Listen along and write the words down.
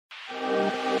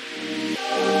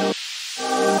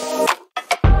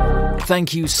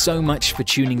Thank you so much for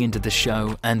tuning into the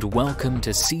show, and welcome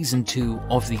to Season 2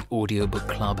 of the Audiobook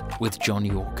Club with John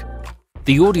York.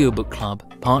 The Audiobook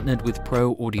Club, partnered with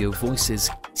Pro Audio Voices,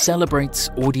 celebrates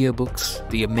audiobooks,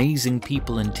 the amazing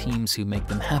people and teams who make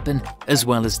them happen, as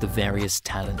well as the various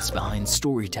talents behind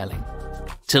storytelling.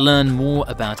 To learn more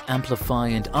about Amplify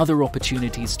and other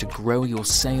opportunities to grow your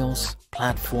sales,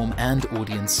 platform, and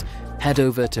audience, head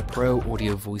over to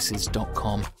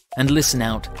proaudiovoices.com and listen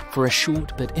out for a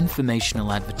short but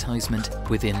informational advertisement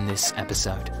within this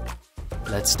episode.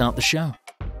 Let's start the show.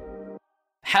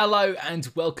 Hello and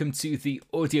welcome to the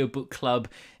Audiobook Club.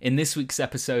 In this week's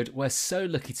episode, we're so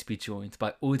lucky to be joined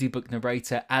by audiobook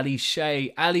narrator Allie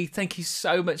Shae. Allie, thank you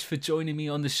so much for joining me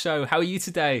on the show. How are you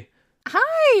today?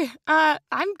 Hi,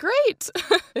 I'm great.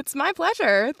 It's my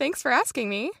pleasure. Thanks for asking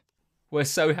me. We're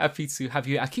so happy to have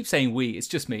you. I keep saying we, it's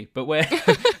just me, but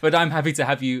but I'm happy to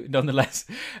have you nonetheless.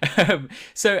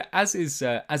 So as is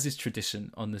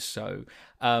tradition on the show,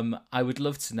 I would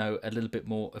love to know a little bit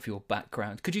more of your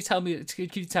background. Could you tell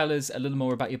us a little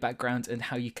more about your background and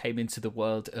how you came into the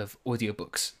world of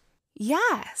audiobooks?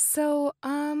 Yeah, so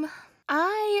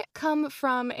I come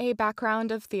from a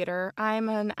background of theater. I'm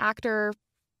an actor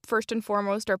first and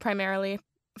foremost, or primarily.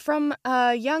 From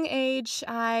a young age,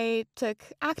 I took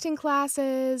acting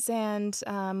classes and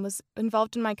was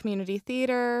involved in my community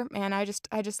theater, and I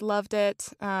just loved it.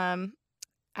 I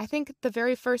think the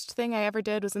very first thing I ever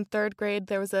did was in third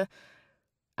grade.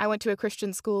 I went to a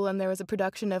Christian school, and there was a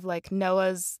production of like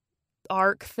Noah's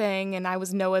Ark thing, and I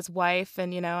was Noah's wife,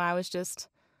 and I was just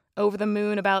over the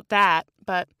moon about that.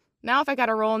 But now if I got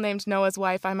a role named Noah's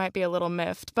wife, I might be a little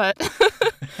miffed, but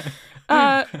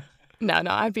No,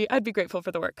 I'd be grateful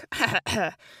for the work.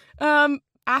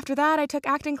 After that, I took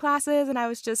acting classes, and I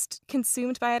was just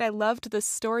consumed by it. I loved the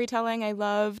storytelling. I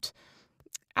loved,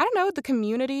 the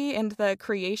community and the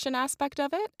creation aspect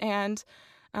of it. And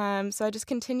so I just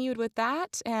continued with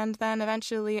that. And then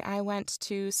eventually I went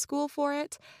to school for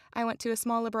it. I went to a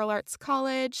small liberal arts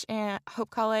college, Hope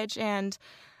College, and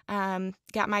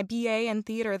got my BA in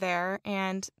theater there.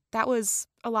 And that was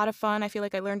a lot of fun. I feel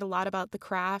like I learned a lot about the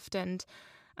craft, and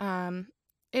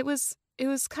it was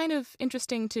kind of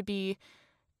interesting to be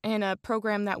in a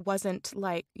program that wasn't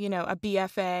like, a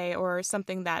BFA or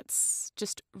something that's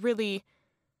just really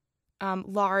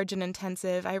large and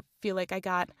intensive. I feel like I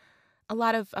got a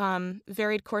lot of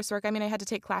varied coursework. I mean, I had to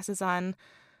take classes on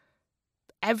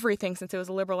everything since it was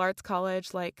a liberal arts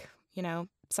college, like,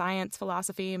 science,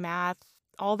 philosophy, math,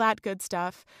 all that good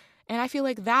stuff. And I feel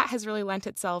like that has really lent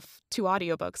itself to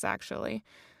audiobooks, actually.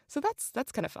 So that's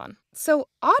kind of fun. So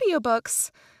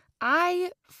audiobooks,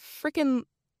 I freaking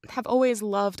have always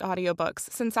loved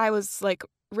audiobooks since I was like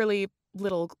really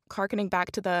little, harkening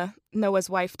back to the Noah's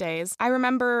wife days. I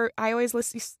remember I always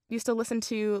used to listen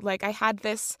to, like, I had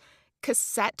this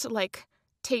cassette like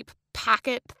tape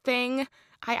packet thing.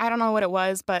 I don't know what it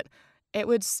was, but it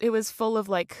was full of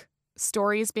like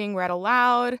stories being read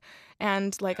aloud.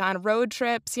 And like on road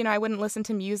trips, I wouldn't listen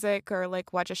to music or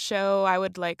like watch a show. I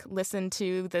would like listen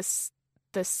to the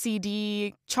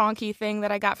CD chonky thing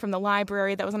that I got from the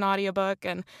library that was an audiobook.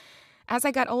 And as I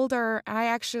got older, I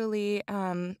actually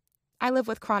I live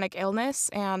with chronic illness,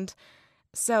 and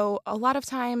so a lot of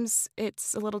times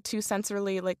it's a little too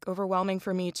sensorily like overwhelming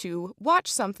for me to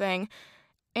watch something.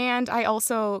 And I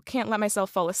also can't let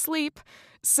myself fall asleep.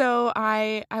 So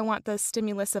I want the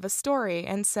stimulus of a story.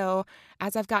 And so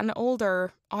as I've gotten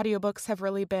older, audiobooks have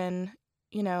really been,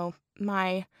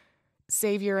 my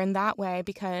savior in that way,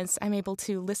 because I'm able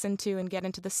to listen to and get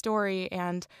into the story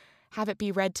and have it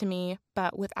be read to me,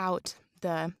 but without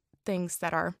the things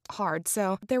that are hard.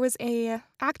 So there was a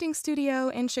acting studio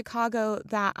in Chicago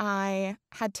that I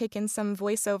had taken some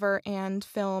voiceover and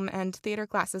film and theater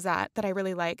classes at that I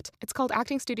really liked. It's called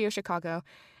Acting Studio Chicago.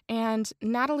 And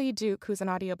Natalie Duke, who's an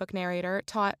audiobook narrator,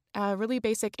 taught a really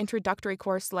basic introductory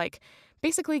course, like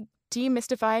basically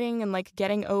demystifying and like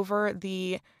getting over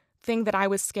the thing that I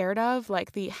was scared of,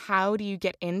 like the how do you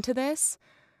get into this?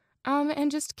 And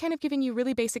just kind of giving you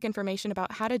really basic information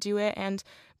about how to do it and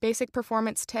basic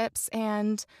performance tips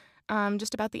and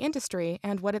just about the industry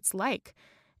and what it's like.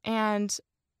 And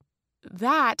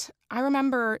that, I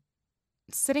remember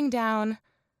sitting down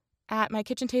at my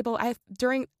kitchen table. I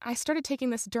started taking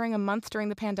this during a month during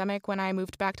the pandemic when I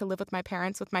moved back to live with my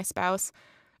parents, with my spouse,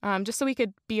 just so we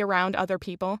could be around other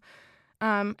people.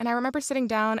 And I remember sitting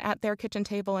down at their kitchen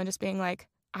table and just being like,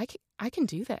 I can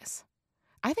do this.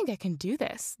 I think I can do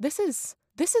this. This is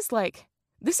the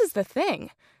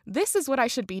thing. This is what I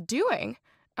should be doing.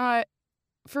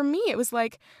 for me, it was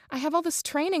like, I have all this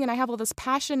training and I have all this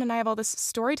passion and I have all this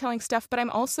storytelling stuff, but I'm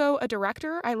also a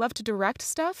director. I love to direct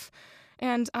stuff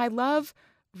and I love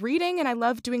reading and I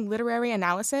love doing literary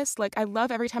analysis. Like, I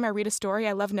love every time I read a story,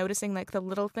 I love noticing like the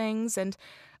little things and,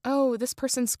 oh, this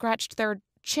person scratched their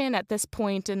chin at this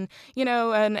point and,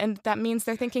 and that means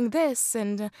they're thinking this.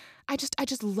 And I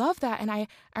just love that. And I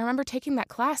remember taking that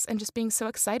class and just being so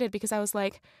excited because I was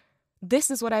like, this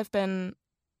is what I've been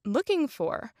looking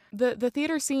for. The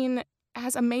theater scene,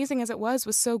 as amazing as it was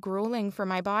so grueling for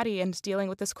my body and dealing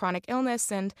with this chronic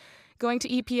illness and going to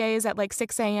EPAs at like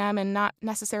 6 a.m. and not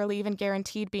necessarily even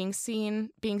guaranteed being seen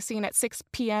at 6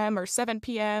 p.m. or 7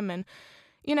 p.m. and,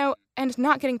 and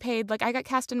not getting paid. Like, I got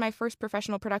cast in my first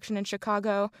professional production in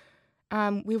Chicago,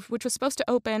 which was supposed to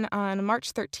open on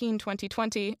March 13,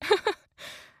 2020.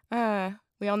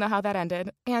 We all know how that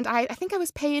ended. And I think I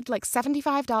was paid like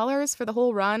 $75 for the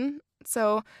whole run.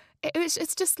 So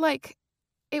it's just like,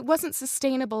 it wasn't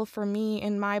sustainable for me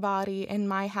in my body, in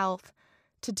my health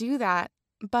to do that.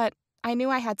 But I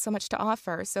knew I had so much to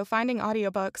offer. So finding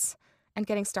audiobooks and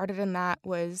getting started in that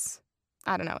was,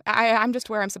 I don't know. I'm just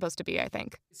where I'm supposed to be, I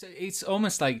think. So it's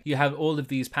almost like you have all of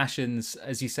these passions,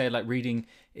 as you say, like reading,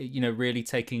 really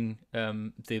taking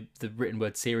the written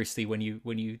word seriously when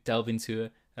you delve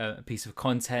into a piece of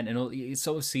content, and all. It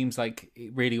sort of seems like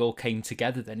it really all came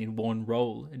together then in one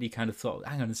role, and you kind of thought,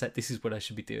 hang on a sec, this is what I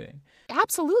should be doing.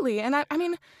 Absolutely. And I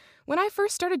mean, when I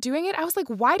first started doing it, I was like,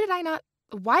 why did I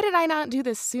not do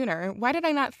this sooner? Why did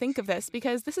I not think of this?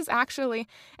 Because this is actually,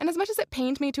 and as much as it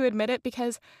pained me to admit it,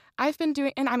 because I've been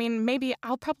doing, and I mean, maybe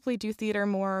I'll probably do theater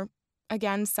more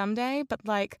again someday, but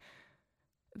like,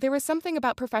 there was something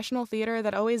about professional theater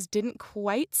that always didn't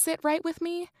quite sit right with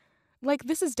me. Like,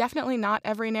 this is definitely not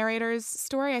every narrator's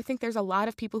story. I think there's a lot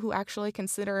of people who actually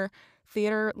consider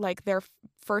theater like their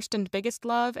first and biggest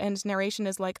love, and narration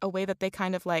is like a way that they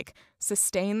kind of like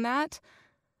sustain that.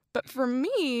 But for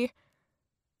me,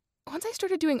 once I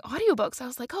started doing audiobooks, I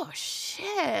was like, oh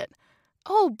shit,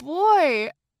 oh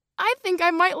boy, I think I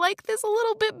might like this a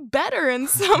little bit better in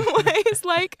some ways.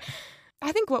 Like,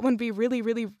 I think what would be really,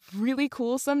 really, really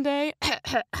cool someday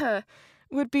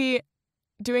would be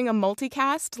doing a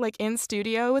multicast, like in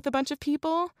studio with a bunch of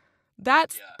people.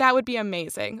 That would be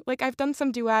amazing. Like, I've done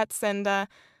some duets but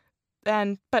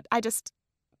I just,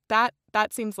 that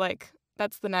seems like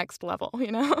that's the next level,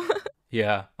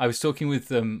 Yeah, I was talking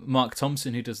with Mark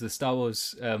Thompson, who does the Star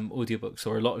Wars audiobooks,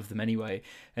 or a lot of them anyway,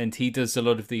 and he does a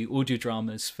lot of the audio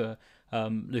dramas for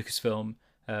Lucasfilm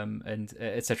and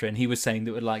etc. And he was saying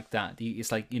that like that,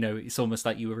 it's like, it's almost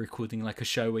like you were recording like a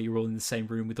show where you're all in the same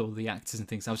room with all the actors and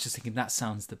things. I was just thinking, that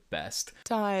sounds the best. It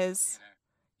does.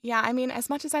 Yeah, I mean, as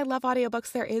much as I love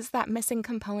audiobooks, there is that missing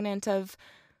component of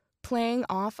playing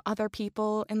off other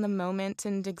people in the moment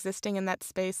and existing in that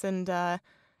space and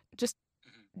just,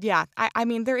 yeah. I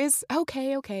mean, there is,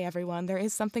 okay, everyone, there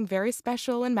is something very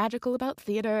special and magical about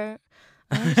theater.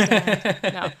 I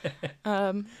understand.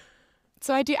 No.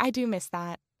 So I do miss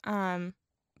that.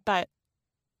 But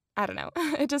I don't know.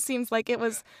 It just seems like it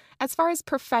was, as far as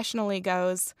professionally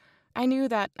goes, I knew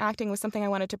that acting was something I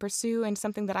wanted to pursue and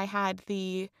something that I had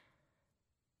the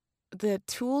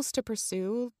tools to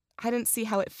pursue. I didn't see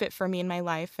how it fit for me in my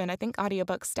life, and I think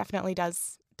audiobooks definitely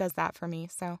does that for me.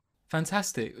 So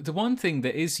fantastic. The one thing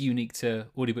that is unique to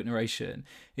audiobook narration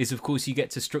is, of course, you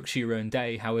get to structure your own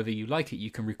day however you like it.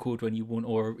 You can record when you want,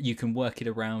 or you can work it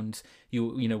around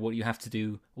what you have to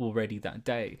do already that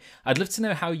day. I'd love to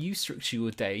know how you structure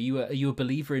your day. Are you a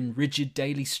believer in rigid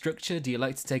daily structure? Do you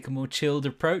like to take a more chilled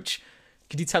approach?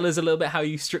 Could you tell us a little bit how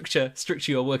you structure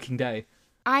your working day?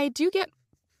 I do get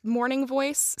morning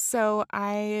voice, so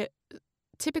I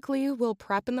typically will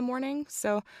prep in the morning.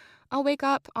 So I'll wake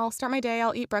up, I'll start my day,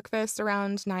 I'll eat breakfast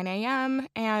around 9 a.m.,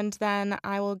 and then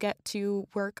I will get to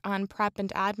work on prep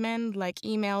and admin, like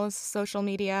emails, social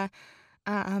media,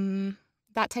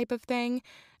 that type of thing,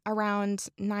 around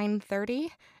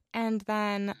 9:30. And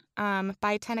then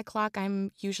by 10 o'clock,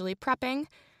 I'm usually prepping.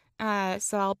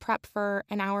 So I'll prep for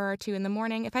an hour or two in the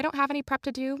morning. If I don't have any prep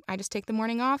to do, I just take the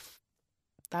morning off.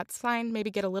 That's fine.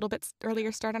 Maybe get a little bit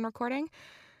earlier start on recording.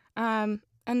 And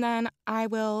then I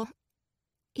will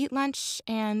eat lunch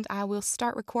and I will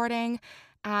start recording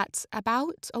at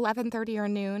about 11:30 or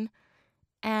noon.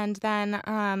 And then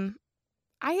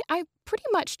I pretty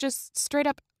much just straight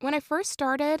up, when I first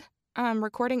started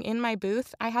recording in my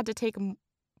booth, I had to take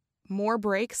more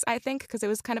breaks, I think, because it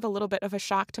was kind of a little bit of a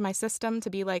shock to my system to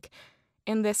be like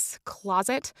in this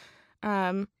closet.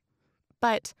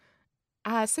 But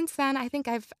since then, I think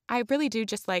I really do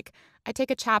just like, I take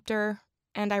a chapter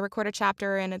and I record a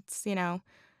chapter, and it's,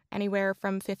 anywhere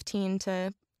from 15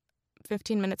 to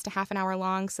 15 minutes to half an hour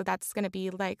long. So that's going to be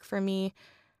like, for me,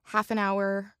 half an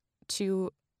hour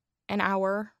to an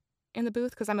hour in the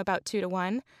booth because I'm about 2 to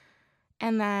 1.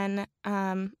 And then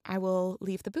I will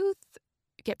leave the booth,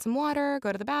 get some water,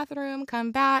 go to the bathroom,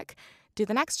 come back, do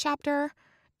the next chapter.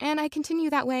 And I continue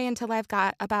that way until I've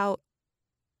got about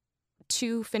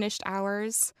 2 finished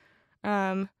hours.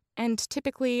 And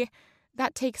typically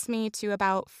that takes me to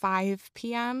about 5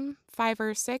 p.m., 5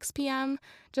 or 6 p.m.,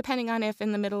 depending on if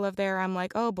in the middle of there I'm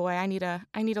like, oh boy, I need a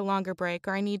longer break,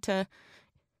 or I need to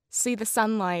see the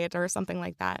sunlight or something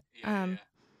like that. And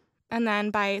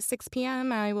then by 6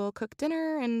 p.m. I will cook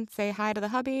dinner and say hi to the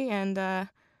hubby, and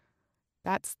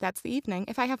that's the evening.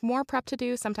 If I have more prep to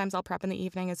do, sometimes I'll prep in the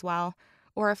evening as well.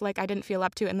 Or if like I didn't feel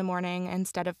up to it in the morning,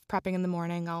 instead of prepping in the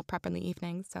morning, I'll prep in the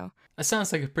evening. So that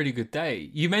sounds like a pretty good day.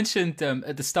 You mentioned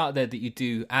at the start there that you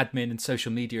do admin and social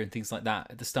media and things like that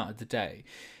at the start of the day.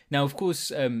 Now, of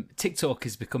course, TikTok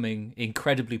is becoming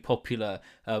incredibly popular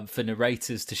for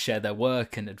narrators to share their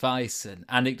work and advice and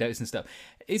anecdotes and stuff.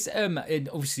 And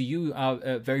obviously you are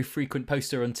a very frequent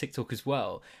poster on TikTok as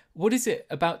well. What is it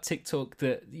about TikTok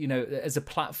that, as a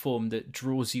platform that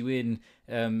draws you in,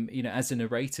 as a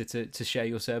narrator to share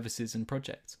your services and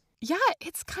projects? Yeah,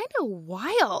 it's kind of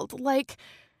wild. Like,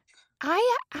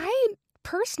 I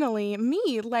personally,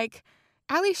 like,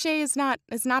 Allie Shae is not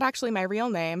actually my real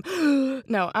name.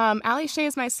 No, Allie Shae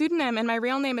is my pseudonym, and my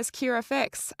real name is Kira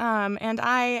Fix. And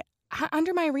I,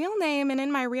 under my real name and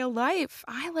in my real life,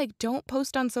 I like don't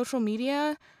post on social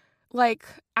media, like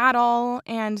at all,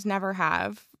 and never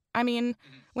have. I mean,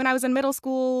 when I was in middle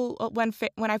school, when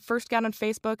I first got on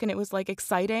Facebook and it was like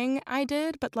exciting, I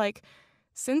did, but like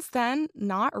since then,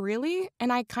 not really,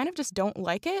 and I kind of just don't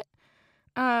like it.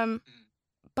 But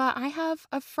I have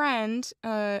a friend,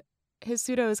 his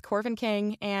pseudo is Corvin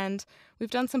King, and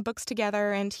we've done some books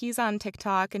together, and he's on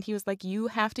TikTok, and he was like, you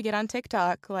have to get on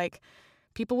TikTok, like,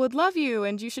 people would love you,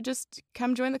 and you should just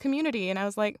come join the community. And I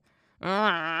was like,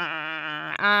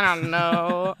 I don't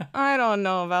know. I don't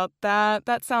know about that.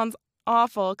 That sounds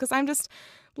awful, because I'm just,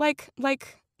 like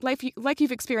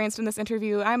you've experienced in this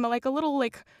interview, I'm like a little,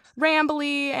 like,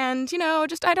 rambly, and,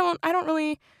 just I don't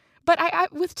really, but I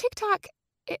with TikTok,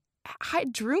 it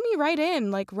drew me right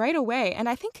in, like, right away. And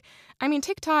I mean,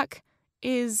 TikTok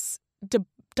is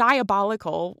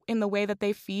diabolical in the way that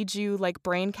they feed you, like,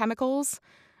 brain chemicals,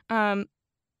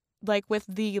 like, with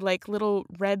the, like, little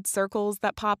red circles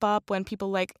that pop up when people,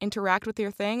 like, interact with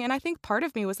your thing. And I think part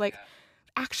of me was like,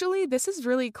 actually, this is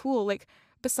really cool. Like,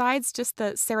 besides just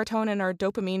the serotonin or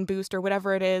dopamine boost or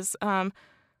whatever it is,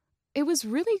 it was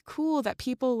really cool that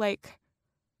people, like,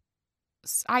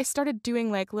 I started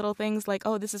doing like little things like,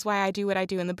 oh, this is why I do what I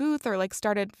do in the booth, or like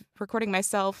started recording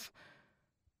myself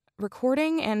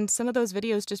recording, and some of those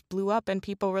videos just blew up and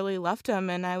people really loved them.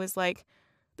 And I was like,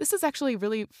 this is actually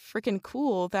really freaking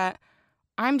cool that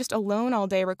I'm just alone all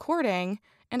day recording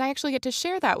and I actually get to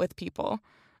share that with people.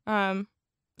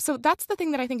 So that's the thing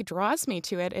that I think draws me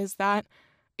to it, is that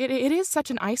it is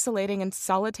such an isolating and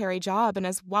solitary job. And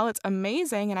while it's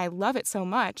amazing and I love it so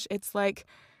much, it's like,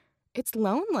 it's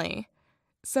lonely.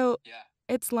 So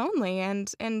it's lonely,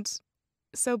 and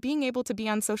so being able to be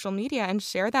on social media and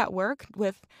share that work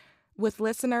with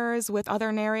listeners, with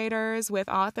other narrators, with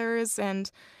authors,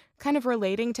 and kind of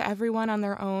relating to everyone on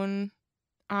their own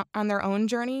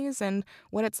journeys and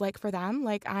what it's like for them.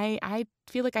 Like, I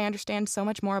feel like I understand so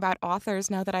much more about authors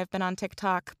now that I've been on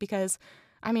TikTok, because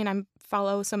I mean, I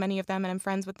follow so many of them and I'm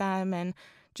friends with them, and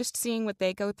just seeing what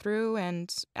they go through,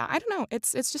 and I don't know,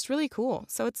 it's just really cool.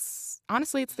 So it's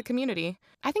the community.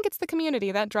 I think it's the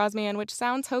community that draws me in, which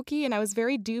sounds hokey, and I was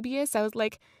very dubious. I was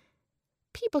like,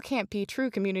 people can't be true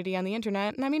community on the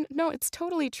internet. And I mean, no, it's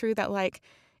totally true that, like,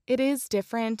 it is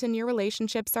different and your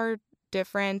relationships are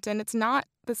different, and it's not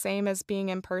the same as being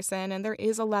in person, and there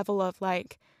is a level of,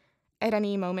 like, at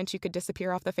any moment you could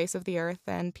disappear off the face of the earth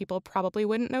and people probably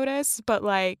wouldn't notice, but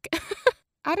like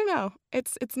I don't know.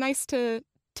 It's nice to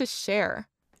share.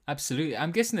 Absolutely.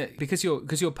 I'm guessing that because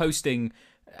you're posting,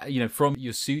 from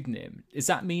your pseudonym, does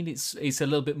that mean it's a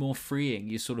little bit more freeing?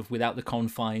 You're sort of without the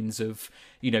confines of,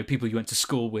 people you went to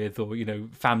school with, or,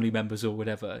 family members or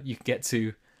whatever. You can get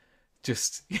to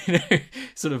just,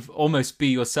 sort of almost be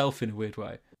yourself in a weird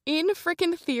way. In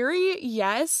frickin' theory,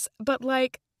 yes, but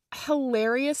like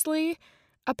hilariously,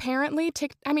 apparently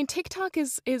TikTok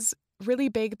is really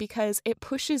big because it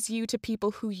pushes you to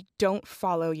people who don't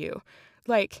follow you.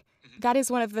 Like, that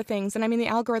is one of the things. And I mean, the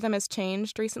algorithm has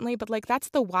changed recently, but like, that's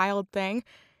the wild thing,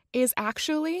 is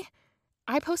actually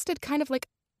I posted kind of like,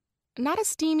 not a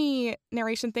steamy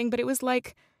narration thing, but it was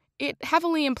like, it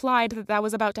heavily implied that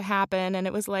was about to happen. And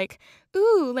it was like,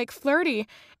 ooh, like flirty.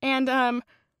 And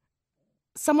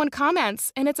someone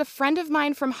comments, and it's a friend of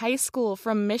mine from high school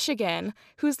from Michigan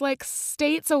who's like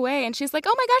states away, and she's like,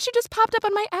 "Oh my gosh, you just popped up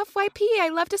on my FYP. I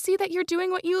love to see that you're doing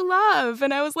what you love."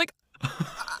 And I was like,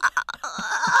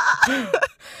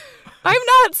 I'm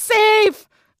not safe.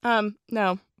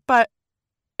 No, but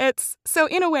it's so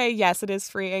in a way, yes, it is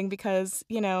freeing because,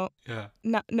 no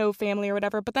family or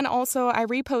whatever. But then also I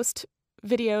repost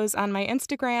videos on my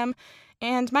Instagram,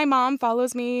 and my mom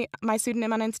follows my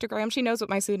pseudonym on Instagram. She knows what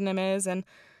my pseudonym is. And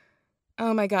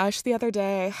oh my gosh, the other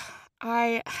day,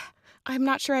 I'm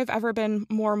not sure I've ever been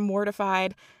more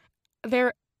mortified.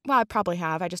 Well, I probably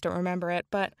have. I just don't remember it.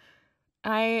 But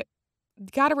I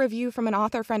got a review from an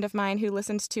author friend of mine who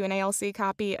listened to an ALC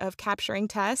copy of Capturing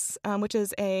Tess, which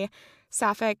is a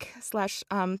sapphic /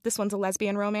 this one's a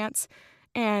lesbian romance.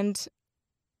 And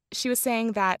she was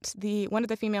saying that one of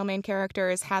the female main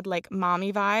characters had like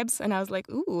mommy vibes. And I was like,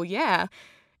 ooh, yeah,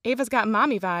 Ava's got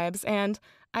mommy vibes. And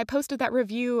I posted that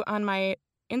review on my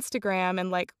Instagram and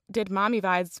like did mommy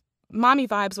vibes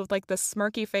with like the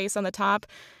smirky face on the top.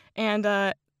 And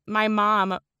my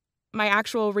mom, my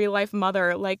actual real life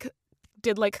mother, like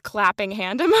did like clapping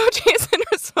hand emojis in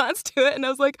response to it. And I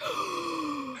was like,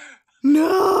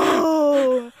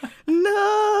 no.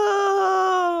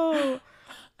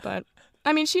 But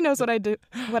I mean, she knows what I do,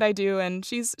 and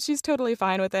she's totally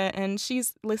fine with it. And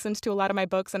she's listened to a lot of my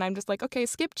books, and I'm just like, okay,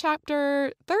 skip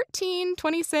chapter 13,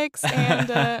 26,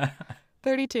 and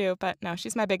 32. But no,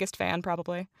 she's my biggest fan,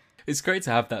 probably. It's great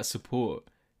to have that support,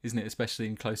 isn't it? Especially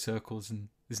in close circles, and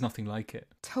there's nothing like it.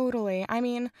 Totally. I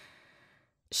mean,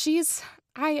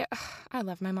 I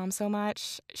love my mom so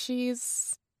much.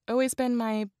 She's always been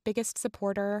my biggest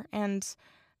supporter, and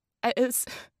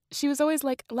she was always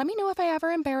like, let me know if I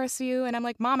ever embarrass you. And I'm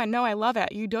like, Mom, I know I love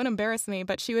it. You don't embarrass me.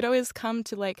 But she would always come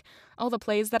to like all the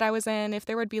plays that I was in. If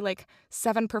there would be like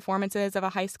 7 performances of a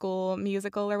high school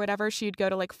musical or whatever, she'd go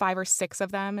to like 5 or 6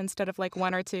 of them instead of like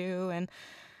 1 or 2. And,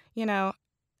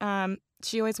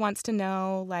 she always wants to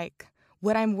know like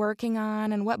what I'm working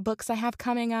on and what books I have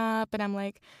coming up. And I'm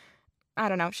like, I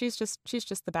don't know. She's just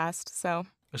the best. So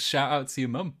a shout out to your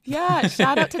mum. Yeah,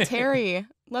 shout out to Terry.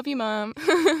 Love you, Mom.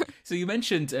 So you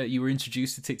mentioned you were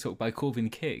introduced to TikTok by Corvin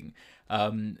King,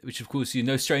 which of course you're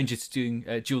no stranger to doing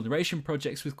dual narration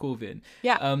projects with Corvin.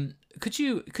 Yeah. Could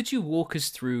you walk us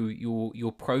through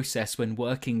your process when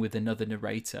working with another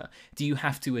narrator? Do you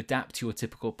have to adapt to your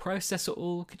typical process at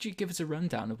all? Could you give us a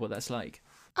rundown of what that's like?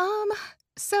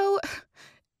 So,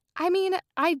 I mean,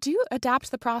 I do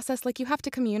adapt the process. Like, you have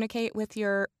to communicate with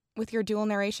your dual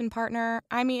narration partner.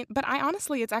 I mean, but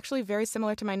honestly, it's actually very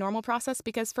similar to my normal process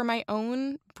because for my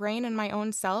own brain and my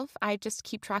own self, I just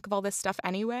keep track of all this stuff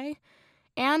anyway.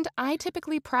 And I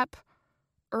typically prep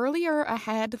earlier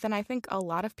ahead than I think a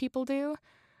lot of people do,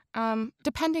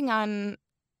 depending on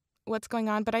what's going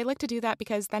on. But I like to do that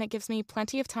because then it gives me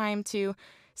plenty of time to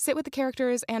sit with the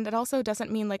characters, and it also doesn't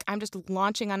mean like I'm just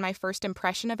launching on my first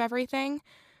impression of everything,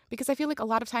 because I feel like a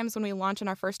lot of times when we launch on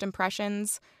our first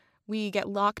impressions, we get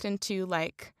locked into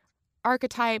like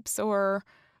archetypes or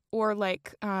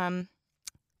like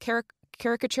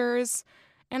caricatures,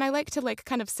 and I like to like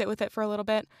kind of sit with it for a little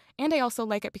bit. And I also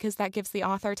like it because that gives the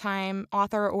author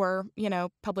or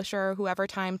publisher, whoever,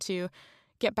 time to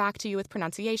get back to you with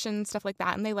pronunciation, stuff like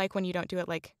that. And they like when you don't do it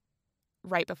like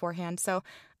right beforehand. So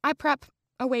I prep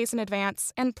a ways in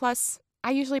advance, and plus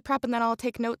I usually prep and then I'll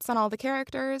take notes on all the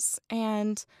characters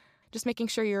and just making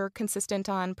sure you're consistent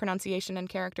on pronunciation and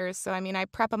characters. So, I mean, I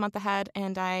prep a month ahead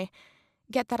and I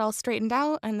get that all straightened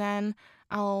out, and then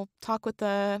I'll talk with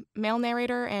the male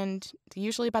narrator, and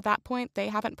usually by that point they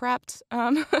haven't prepped.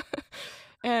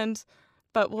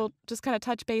 But we'll just kind of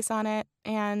touch base on it,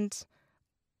 and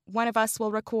one of us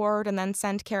will record and then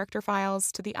send character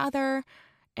files to the other,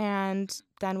 and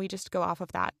then we just go off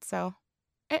of that. So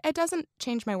it doesn't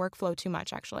change my workflow too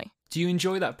much, actually. Do you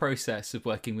enjoy that process of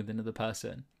working with another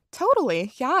person?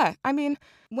 Totally, yeah. I mean,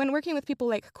 when working with people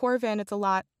like Corvin, it's a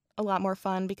lot more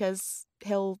fun because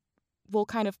we'll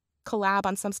kind of collab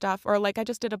on some stuff. Or like I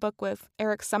just did a book with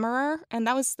Eric Summerer, and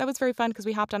that was very fun because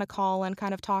we hopped on a call and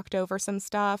kind of talked over some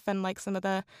stuff and like some of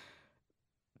the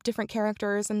different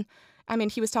characters. And I mean,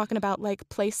 he was talking about like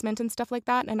placement and stuff like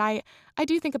that. And I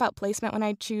do think about placement when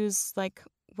I choose like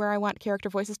where I want character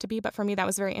voices to be. But for me, that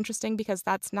was very interesting because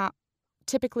that's not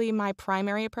typically my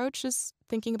primary approach, is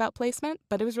thinking about placement.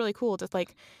 But it was really cool to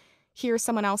like hear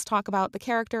someone else talk about the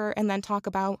character and then talk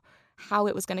about how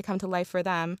it was going to come to life for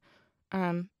them.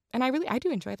 And I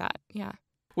do enjoy that. Yeah.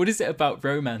 What is it about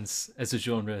romance as a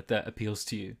genre that appeals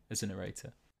to you as a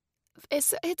narrator?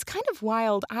 It's kind of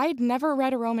wild. I'd never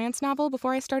read a romance novel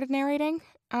before I started narrating.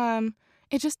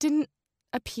 It just didn't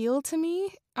appeal to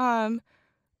me.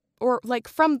 or like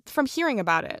from hearing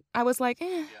about it, I was like,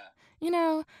 you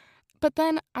know, but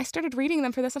then I started reading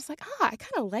them for this. I was like, I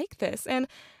kind of like this. And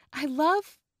I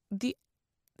love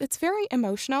it's very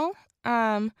emotional.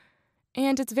 And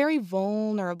it's very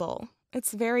vulnerable.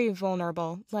 It's very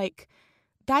vulnerable. Like,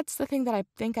 that's the thing that I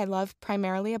think I love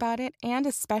primarily about it, and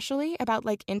especially about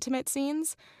like intimate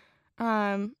scenes.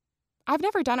 Um, I've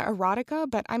never done erotica,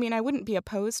 but I mean, I wouldn't be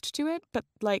opposed to it. But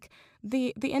like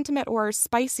the intimate or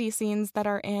spicy scenes that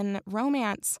are in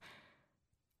romance,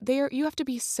 you have to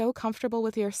be so comfortable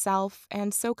with yourself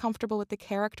and so comfortable with the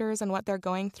characters and what they're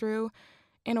going through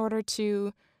in order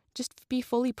to just be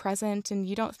fully present, and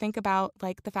you don't think about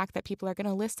like the fact that people are going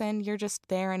to listen. You're just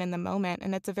there and in the moment,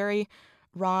 and it's a very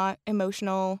raw,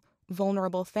 emotional,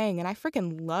 vulnerable thing, and I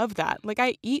freaking love that. Like,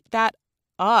 I eat that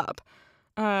up.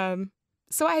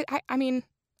 So I mean,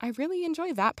 I really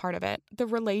enjoy that part of it. The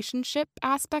relationship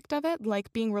aspect of it,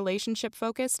 like being relationship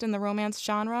focused in the romance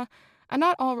genre. And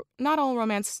not all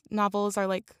romance novels are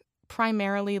like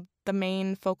primarily the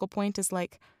main focal point is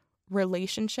like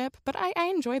relationship, but I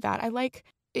enjoy that. I like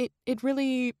it. It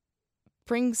really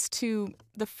brings to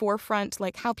the forefront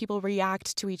like how people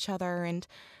react to each other, and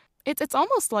it's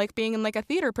almost like being in like a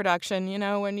theater production, you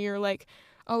know, when you're like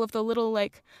all of the little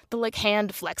like the like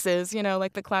hand flexes, you know,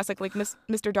 like the classic like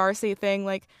Mr. Darcy thing,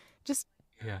 like just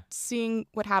seeing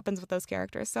what happens with those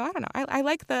characters. So I don't know. I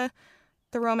like the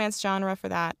romance genre for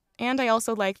that, and I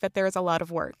also like that there is a lot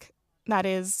of work. That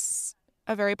is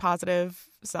a very positive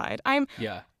side. I'm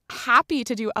happy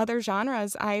to do other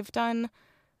genres. I've done,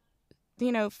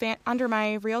 you know, under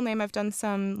my real name, I've done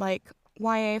some like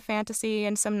YA fantasy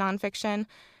and some nonfiction,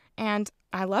 and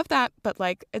I love that, but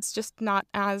like it's just not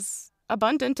as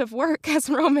abundant of work as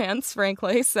romance,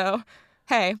 frankly. So,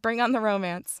 hey, bring on the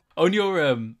romance. On your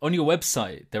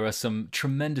website, there are some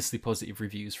tremendously positive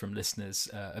reviews from listeners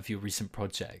of your recent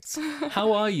projects.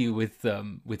 How are you with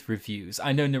reviews?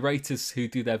 I know narrators who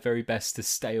do their very best to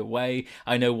stay away.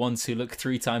 I know ones who look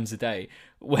 3 times a day.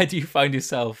 Where do you find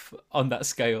yourself on that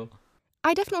scale?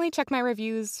 I definitely check my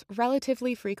reviews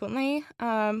relatively frequently.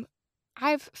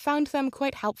 I've found them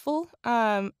quite helpful.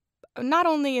 Not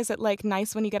only is it like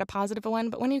nice when you get a positive one,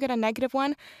 but when you get a negative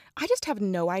one, I just have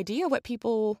no idea what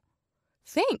people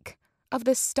think of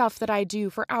this stuff that I do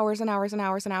for hours and hours and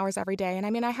hours and hours every day. And I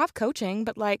mean, I have coaching,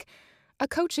 but like a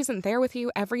coach isn't there with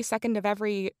you every second of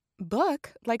every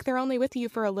book. Like they're only with you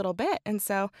for a little bit. And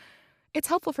so it's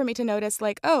helpful for me to notice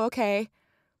like, oh, okay,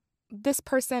 this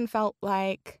person felt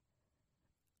like,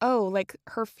 oh, like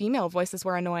her female voices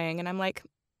were annoying. And I'm like,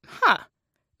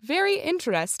 very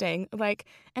interesting. Like,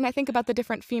 and I think about the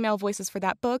different female voices for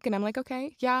that book, and I'm like,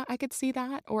 okay, yeah, I could see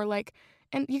that. Or like,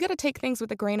 and you got to take things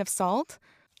with a grain of salt.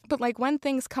 But like when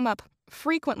things come up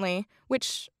frequently,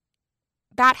 which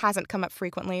that hasn't come up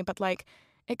frequently, but like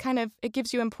it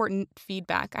gives you important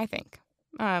feedback, I think.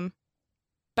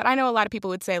 But I know a lot of people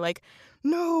would say like,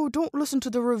 no, don't listen to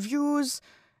the reviews.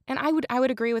 And I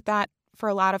would agree with that for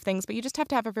a lot of things, but you just have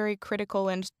to have a very critical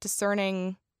and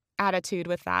discerning attitude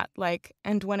with that. Like,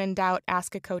 and when in doubt,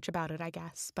 ask a coach about it, I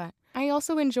guess. But I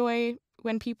also enjoy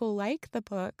when people like the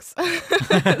books.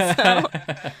 So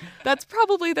that's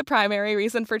probably the primary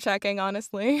reason for checking,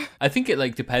 honestly. I think it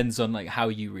like depends on like how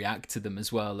you react to them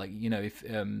as well. Like, you know, if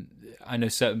I know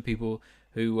certain people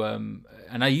who and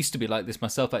I used to be like this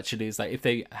myself actually, is like if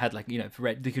they had like, you know,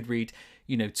 they could read,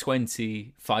 you know,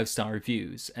 20 5-star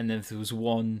reviews, and then if there was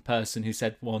one person who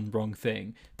said one wrong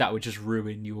thing, that would just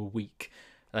ruin your week,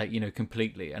 like, you know,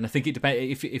 completely. And I think it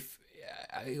depends. If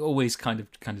it always kind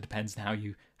of depends on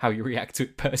how you react to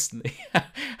it personally,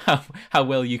 how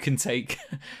well you can take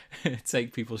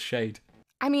people's shade.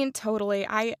 I mean, totally.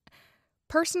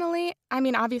 Personally, I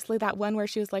mean, obviously that one where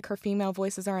she was like, her female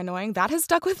voices are annoying, that has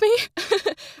stuck with me.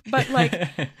 But like,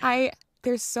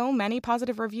 there's so many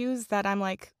positive reviews that I'm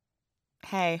like,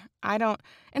 hey, I don't,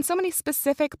 and so many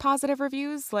specific positive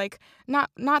reviews, like not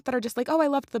that are just like, oh, I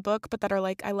loved the book, but that are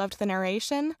like, I loved the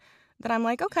narration, that I'm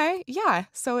like, okay, yeah.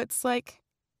 So it's like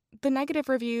the negative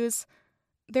reviews,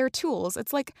 they're tools.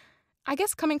 It's like, I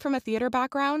guess coming from a theater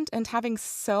background and having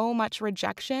so much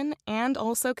rejection and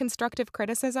also constructive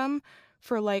criticism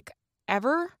for like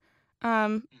ever,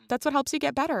 that's what helps you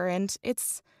get better. And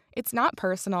it's not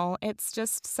personal. It's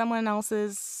just someone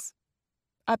else's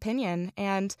opinion,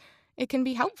 and it can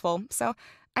be helpful. So,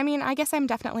 I mean, I guess I'm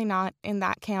definitely not in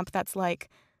that camp that's like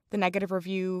the negative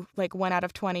review, like 1 out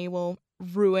of 20 will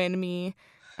ruin me.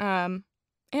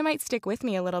 It might stick with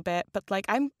me a little bit, but like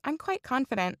I'm quite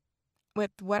confident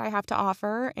with what I have to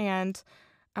offer, and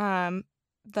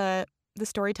the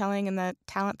storytelling and the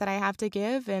talent that I have to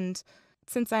give. And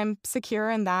since I'm secure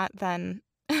in that, then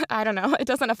I don't know. It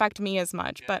doesn't affect me as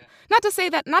much. But not to say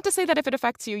that if it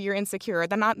affects you, you're insecure.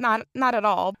 Then not at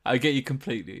all. I get you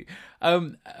completely.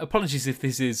 Apologies if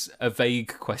this is a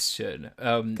vague question.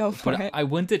 Go for but it. I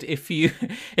wondered if you,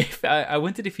 I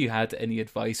wondered if you had any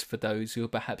advice for those who are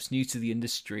perhaps new to the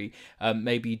industry,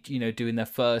 maybe doing their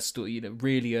first or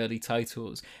really early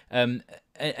titles, and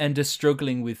are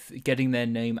struggling with getting their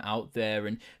name out there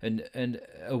and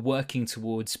are working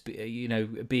towards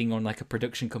being on like a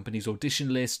production company's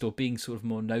audition list or being sort of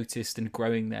more noticed and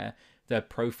growing their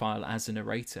profile as a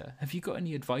narrator. Have you got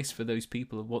any advice for those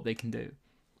people of what they can do?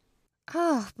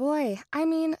 Oh, boy. I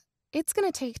mean, it's going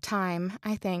to take time,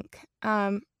 I think.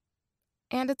 And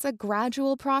it's a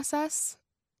gradual process.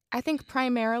 I think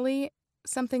primarily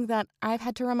something that I've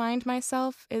had to remind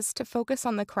myself is to focus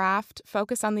on the craft,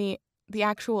 focus on the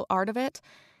actual art of it.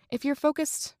 If you're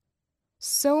focused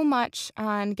so much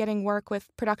on getting work with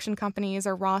production companies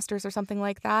or rosters or something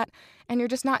like that, and you're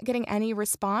just not getting any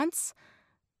response,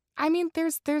 I mean,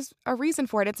 there's a reason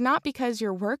for it. It's not because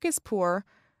your work is poor.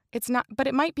 It's not, but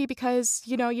it might be because,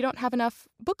 you don't have enough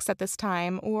books at this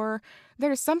time, or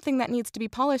there's something that needs to be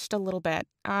polished a little bit.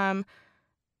 And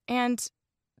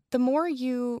the more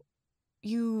you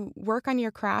work on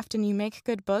your craft and you make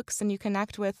good books and you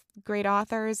connect with great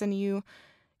authors and you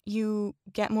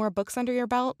get more books under your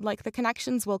belt, like the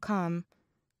connections will come.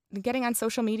 Getting on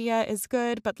social media is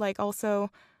good, but like also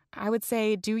I would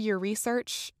say do your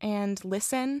research and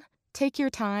listen. Take your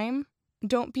time.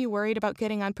 Don't be worried about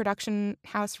getting on production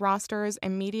house rosters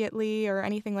immediately or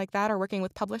anything like that, or working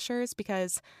with publishers,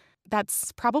 because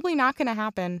that's probably not going to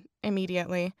happen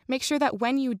immediately. Make sure that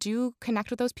when you do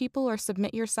connect with those people or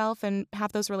submit yourself and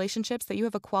have those relationships, that you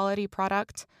have a quality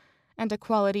product and a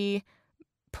quality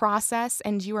process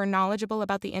and you are knowledgeable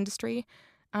about the industry,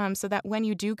 so that when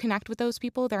you do connect with those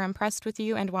people, they're impressed with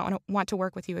you and want to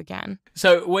work with you again.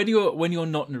 So when you're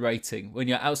not narrating, when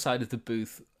you're outside of the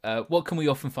booth, what can we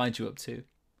often find you up to?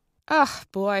 Oh,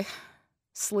 boy.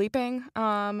 Sleeping?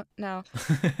 No.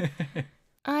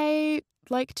 I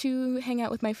like to hang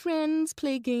out with my friends,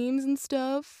 play games and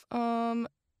stuff.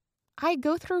 I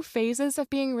go through phases of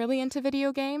being really into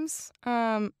video games.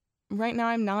 Right now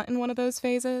I'm not in one of those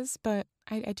phases, but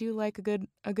I do like a good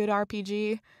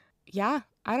RPG. Yeah,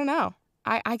 I don't know.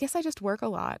 I guess I just work a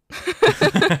lot.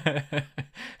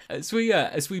 As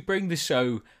we bring the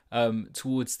show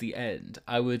towards the end,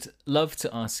 I would love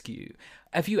to ask you,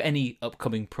 have you any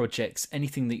upcoming projects,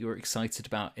 anything that you're excited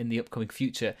about in the upcoming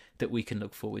future that we can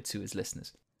look forward to as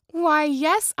listeners? Why,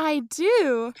 yes, I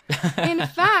do. In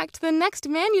fact, the next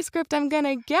manuscript I'm going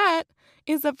to get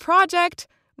is a project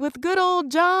with good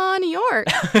old John York.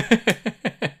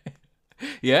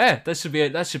 Yeah, that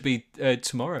should be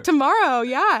tomorrow. Tomorrow,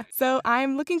 yeah. So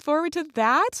I'm looking forward to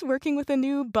that, working with a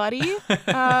new buddy,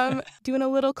 doing a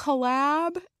little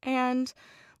collab. And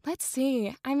let's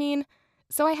see. I mean,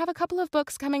 so I have a couple of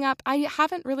books coming up. I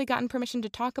haven't really gotten permission to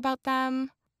talk about them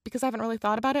because I haven't really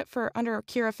thought about it for under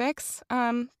Kira Fix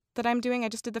that I'm doing. I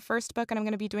just did the first book, and I'm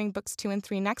going to be doing books 2 and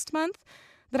 3 next month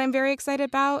that I'm very excited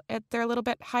about. They're a little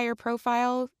bit higher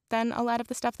profile than a lot of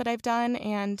the stuff that I've done,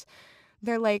 and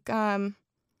they're like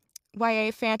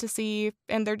YA fantasy,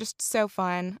 and they're just so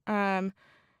fun. And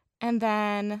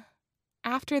then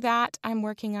after that, I'm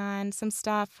working on some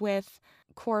stuff with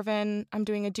Corvin. I'm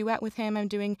doing a duet with him. I'm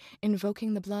doing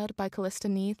Invoking the Blood by Callista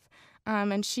Neath.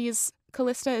 And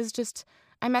Callista is just,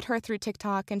 I met her through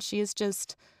TikTok, and she is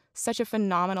just such a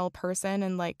phenomenal person,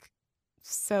 and like,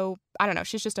 so, I don't know,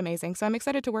 she's just amazing. So I'm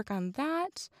excited to work on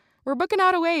that. We're booking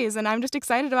out a ways, and I'm just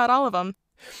excited about all of them.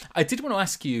 I did want to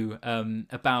ask you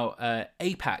about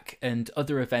APAC and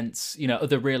other events,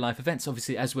 other real life events.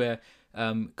 Obviously, as we're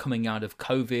coming out of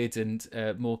COVID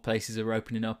and more places are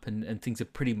opening up and things are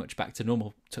pretty much back to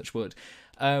normal, touch wood.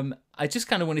 I just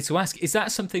kind of wanted to ask, is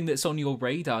that something that's on your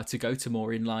radar to go to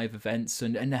more in live events?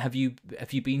 And have you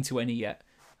been to any yet?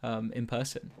 In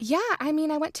person? Yeah, I mean,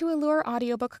 I went to Allure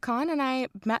Audiobook Con and I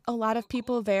met a lot of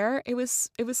people there. It was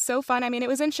so fun. I mean, it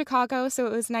was in Chicago, so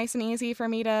it was nice and easy for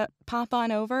me to pop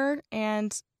on over,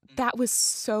 and that was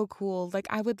so cool. Like,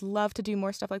 I would love to do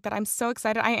more stuff like that. I'm so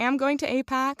excited. I am going to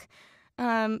APAC,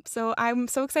 so I'm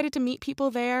so excited to meet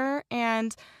people there,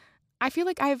 and I feel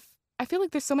like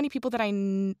there's so many people that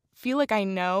I feel like I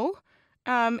know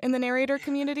in the narrator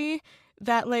community,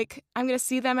 that like I'm going to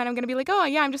see them and I'm going to be like, oh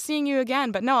yeah, I'm just seeing you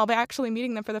again. But no, I'll be actually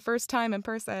meeting them for the first time in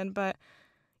person. But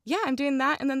yeah, I'm doing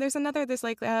that. And then there's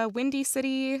like a Windy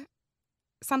City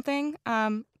something that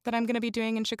I'm going to be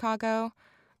doing in Chicago.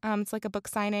 It's like a book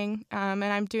signing. And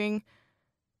I'm doing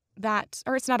that,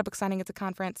 or it's not a book signing, it's a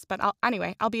conference. But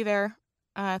I'll be there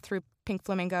through Pink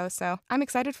Flamingo. So I'm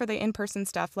excited for the in-person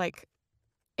stuff. Like,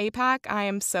 APAC, I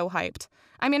am so hyped.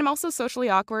 I mean, I'm also socially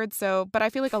awkward, but I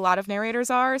feel like a lot of narrators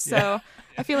are, so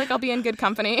I feel like I'll be in good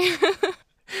company.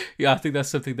 Yeah, I think that's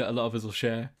something that a lot of us will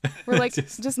share. We're like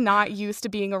just not used to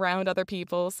being around other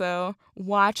people, so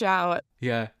watch out.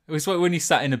 Yeah. It was like when you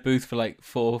sat in a booth for like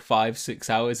 4, 5, 6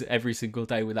 hours every single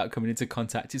day without coming into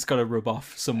contact, it's got to rub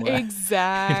off somewhere.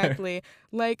 Exactly. You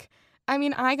know? Like, I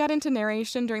mean, I got into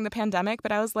narration during the pandemic,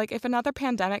 but I was like, if another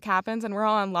pandemic happens and we're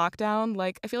all on lockdown,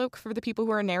 like, I feel like for the people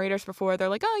who are narrators before, they're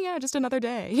like, oh yeah, just another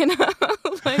day, you know?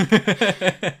 Like,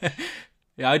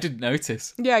 yeah, I didn't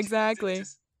notice. Yeah, exactly.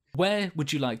 Where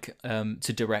would you like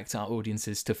to direct our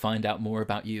audiences to find out more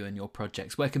about you and your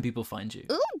projects? Where can people find you?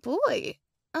 Oh boy.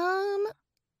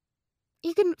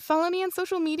 You can follow me on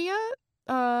social media.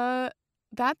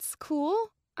 That's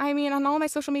cool. I mean, on all my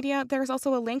social media, there's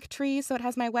also a link tree, so it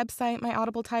has my website, my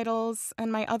Audible titles,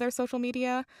 and my other social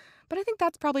media. But I think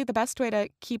that's probably the best way to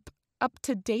keep up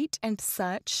to date and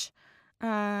such.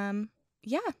 Yeah,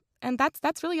 and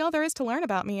that's really all there is to learn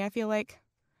about me. I feel like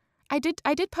I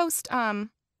did post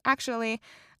actually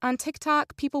on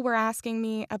TikTok. People were asking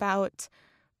me about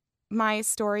my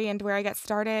story and where I got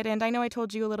started, and I know I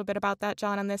told you a little bit about that,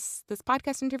 John, on this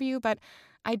podcast interview, but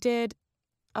I did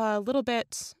a little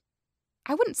bit,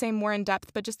 I wouldn't say more in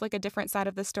depth, but just like a different side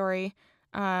of the story.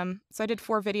 So I did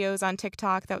 4 videos on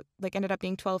TikTok that like ended up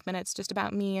being 12 minutes just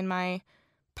about me and my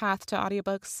path to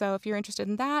audiobooks. So if you're interested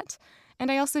in that.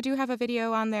 And I also do have a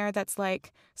video on there that's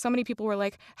like, so many people were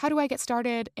like, how do I get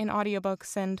started in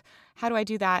audiobooks and how do I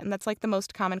do that? And that's like the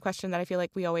most common question that I feel like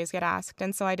we always get asked.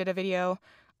 And so I did a video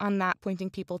on that,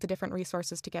 pointing people to different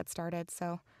resources to get started.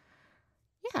 So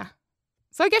yeah.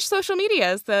 So I guess social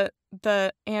media is the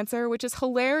answer, which is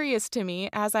hilarious to me,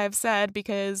 as I've said,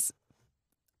 because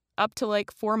up to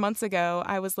like 4 months ago,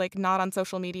 I was like not on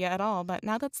social media at all. But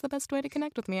now that's the best way to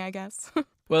connect with me, I guess.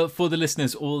 Well, for the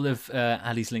listeners, all of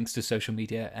Allie's links to social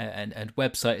media and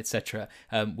website, etc.,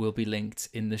 will be linked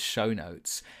in the show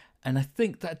notes. And I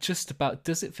think that just about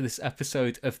does it for this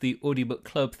episode of the Audiobook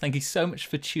Club. Thank you so much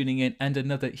for tuning in, and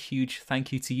another huge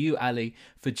thank you to you, Allie,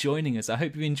 for joining us. I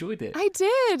hope you enjoyed it. I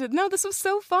did. No, this was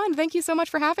so fun. Thank you so much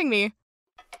for having me.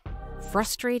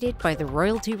 Frustrated by the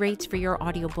royalty rates for your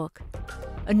audiobook?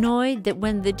 Annoyed that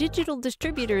when the digital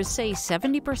distributors say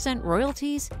 70%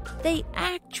 royalties, they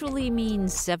actually mean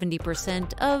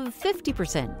 70% of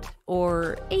 50%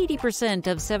 or 80%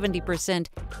 of 70%,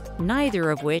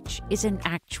 neither of which is an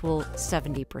actual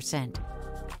 70%.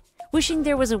 Wishing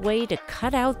there was a way to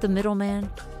cut out the middleman?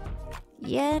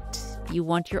 Yet, you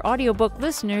want your audiobook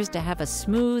listeners to have a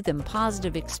smooth and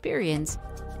positive experience,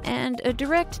 and a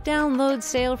direct download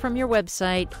sale from your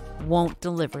website won't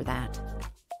deliver that.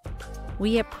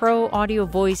 We at Pro Audio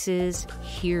Voices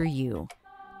hear you.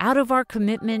 Out of our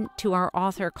commitment to our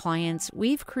author clients,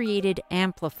 we've created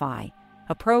Amplify,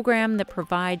 a program that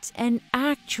provides an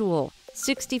actual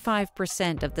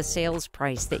 65% of the sales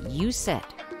price that you set,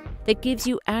 that gives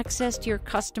you access to your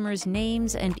customers'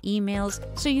 names and emails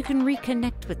so you can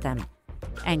reconnect with them,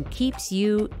 and keeps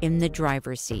you in the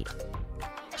driver's seat.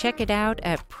 Check it out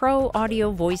at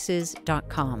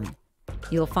proaudiovoices.com.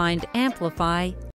 You'll find Amplify